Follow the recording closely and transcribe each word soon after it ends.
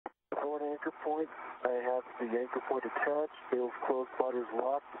forward anchor point. I have the anchor point attached, sails closed, spotters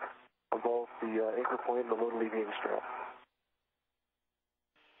locked on both the anchor point and the load alleviating strap.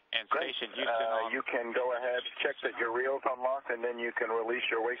 And Station Houston, you can go ahead, check that your reel's unlocked, and then you can release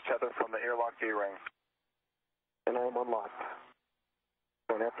your waist tether from the airlock D-ring. And I'm unlocked.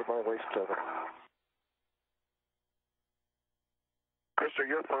 Going after my waist tether. Christopher,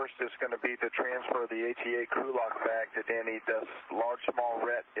 your first is going to be to transfer the ATA crew lock bag to Danny. The large, small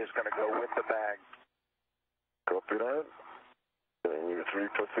ret is going to go with the bag. Copy that. And you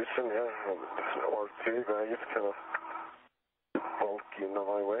reposition, yeah. Okay, bag is kind of bulky in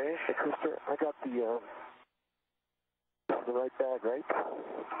my way. Hey, Christopher, I got the right bag, right?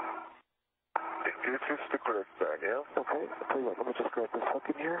 This is the correct bag, yeah? Okay, I'll tell you what, let me just grab this hook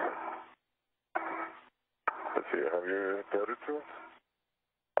in here. Let's see, have you tethered to it?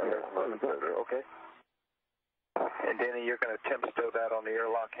 Okay. And Danny, you're going to temp stow that on the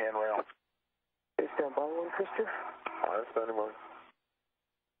airlock handrail. Okay, stand by one, Christopher. I'm standing by.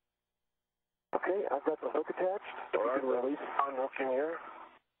 Okay, I've got the hook attached. All right, release. I'm hooking here.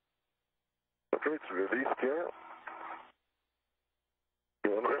 Okay, it's released here.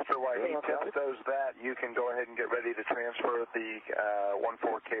 Christopher, while he temp stows that, you can go ahead and get ready to transfer the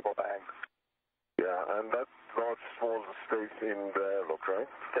 1-4 cable bag. Yeah, and that large small stays in the airlock, right?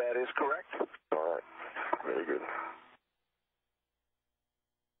 That is correct. All right, very good.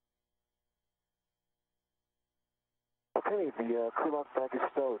 Okay, the crew lock bag is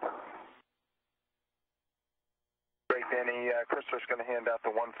stowed. Great, Danny. Christopher's going to hand out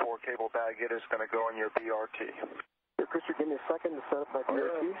the 1-4 cable bag. It is going to go on your BRT. Here, Christopher, give me a second to set up my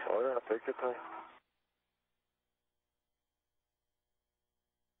BRT. Oh, yeah, take your time.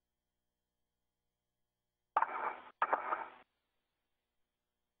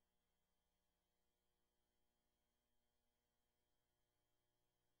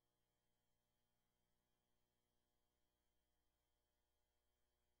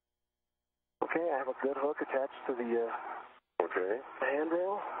 Okay, I have a good hook attached to the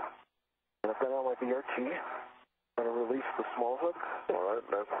handrail, and I've got it on my BRT. I'm going to release the small hook. All right,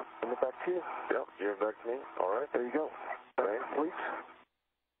 that's send it back to you. Yep, you're back to me. All right, there you go. Thanks, please.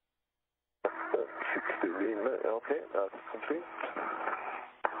 60 read. Okay, that's complete.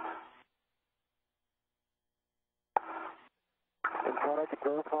 And thought I could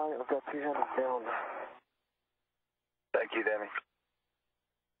verify, I've got 2 handles down. Thank you, Danny.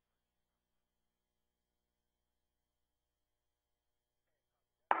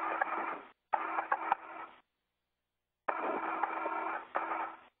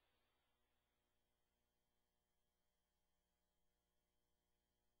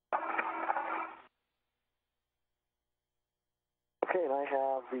 Okay, and I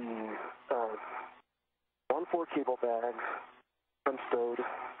have the 1-4 cable bag unstowed,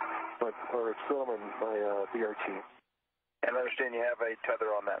 or it's still on my BRT. And I understand you have a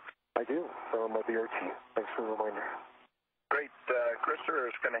tether on that. I do, on my BRT. Thanks for the reminder. Great.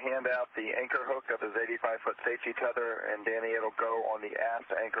 Christopher is going to hand out the anchor hook of his 85-foot safety tether, and Danny, it'll go on the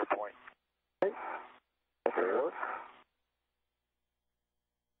aft anchor point. Okay. Okay, work.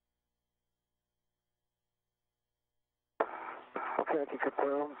 Okay, I can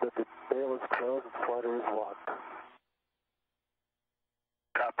confirm that the bail is closed and the slider is locked.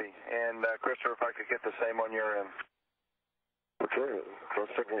 Copy. And Christopher, if I could get the same on your end. Okay, close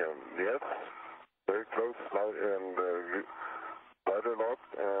checking in. Yes, very close, slider and slider locked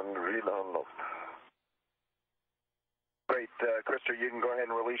and reel unlocked. Great. Christopher, you can go ahead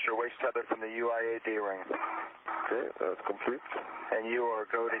and release your waist tether from the UIA D-ring. Okay, that's complete. And you are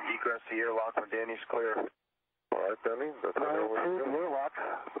go to egress the airlock when Danny's clear. All right, Danny. That's the airlock.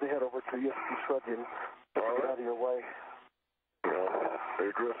 Let me head over to ESP Trudgeon. Get out of your way. Yeah,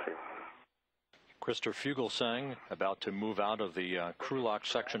 egressing. Christopher Fuglesang about to move out of the crew lock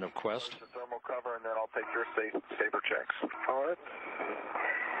section of Quest. The thermal cover, and then I'll take your saber checks. All right.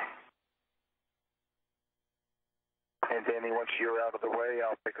 And Danny, once you're out of the way,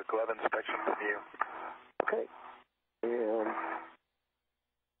 I'll take a glove inspection from you. Okay. And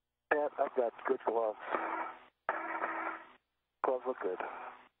I've got good gloves. Gloves look good.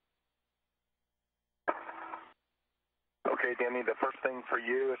 Okay, Danny, the first thing for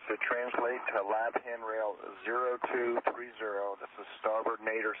you is to translate to lab handrail 0230. This is starboard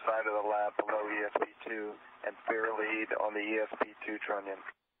nadir side of the lab below ESP2 and fair lead on the ESP2 trunnion.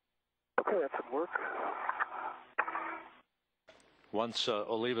 Okay, that should work. Once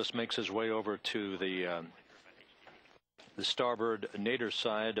Olivas makes his way over to the starboard nadir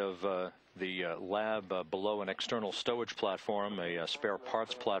side of the lab below an external stowage platform, a spare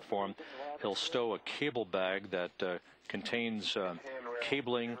parts platform, he'll stow a cable bag that contains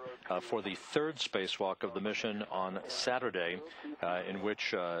cabling for the third spacewalk of the mission on Saturday, in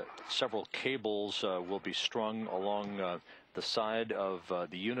which several cables will be strung along the side of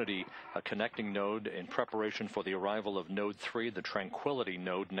the Unity connecting node in preparation for the arrival of Node 3, the Tranquility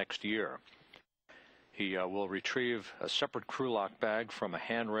node, next year. He will retrieve a separate crew lock bag from a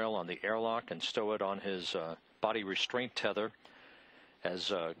handrail on the airlock and stow it on his body restraint tether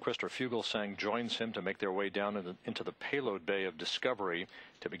as Christopher Fuglesang joins him to make their way down into the payload bay of Discovery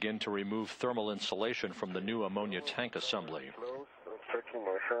to begin to remove thermal insulation from the new ammonia tank assembly. Close. I'm checking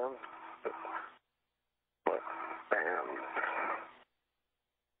my hands. Bam.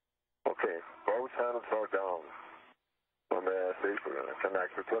 Okay, both hands are down. On the safer. I can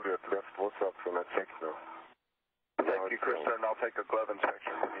actually tell you at left what's up when I check now. Thank you, Christopher, and I'll take a glove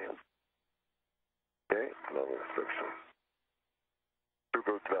inspection from you. Okay, glove inspection. Two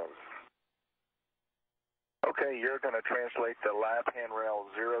good gloves. Okay, you're going to translate the lab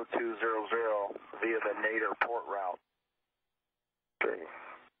handrail 0200 via the Nader port route. Okay.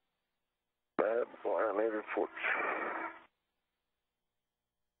 Lab Nader port.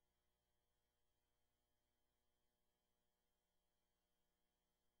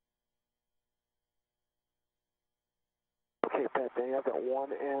 Okay, Pat, they have got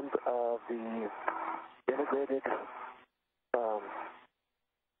one end of the integrated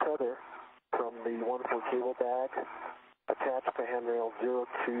tether from the 1-4 cable bag attached to handrail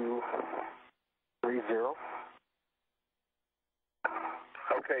 0230.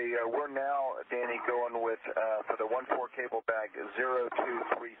 Okay, we're now, Danny, going with, for the 1-4 cable bag,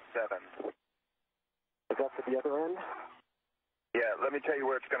 0237. Is that for the other end? Yeah, let me tell you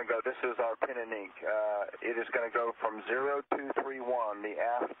where it's going to go. This is our pin and ink. It is going to go from 0231, the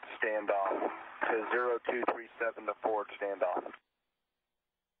aft standoff, to 0237, the forward standoff.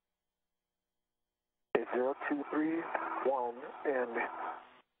 Okay, 0231, and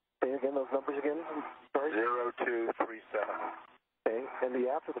say again those numbers again. Sorry. 0237. Okay, and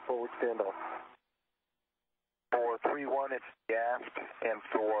the aft or the forward standoff? For 31, it's the aft, and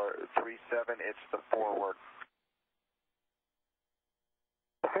for 37, it's the forward.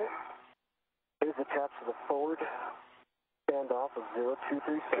 Okay. It is attached to the forward standoff of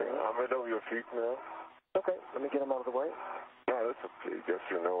 0237. Okay, I'm right over your feet now. Okay, let me get them out of the way. No, that's okay. Guess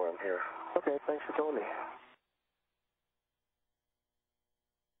you know I'm here. Okay, thanks for telling me.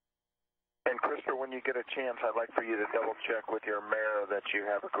 And Christopher, when you get a chance, I'd like for you to double check with your mirror that you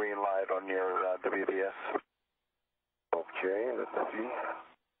have a green light on your WBS. Okay, let's see.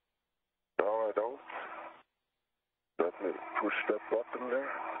 No, I don't. Let me push that button there.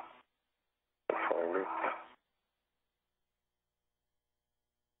 Find it.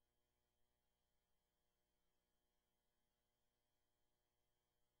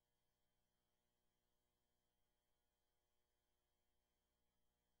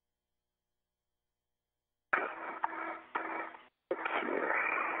 Let's see.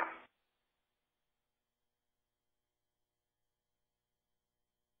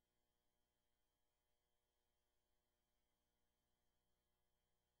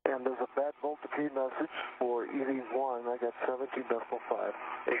 And there's a bad voltage message for EV1. I got 17.5.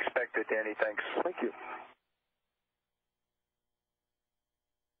 Expected, Danny. Thanks. Thank you.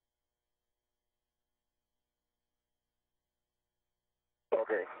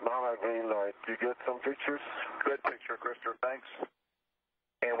 Okay, now I have green light. You get some pictures? Good picture, Christopher. Thanks.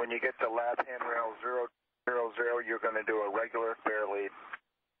 And when you get to lab handrail 000, you're going to do a regular fair lead.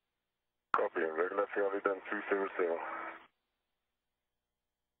 Copy. Regular fair lead on 300.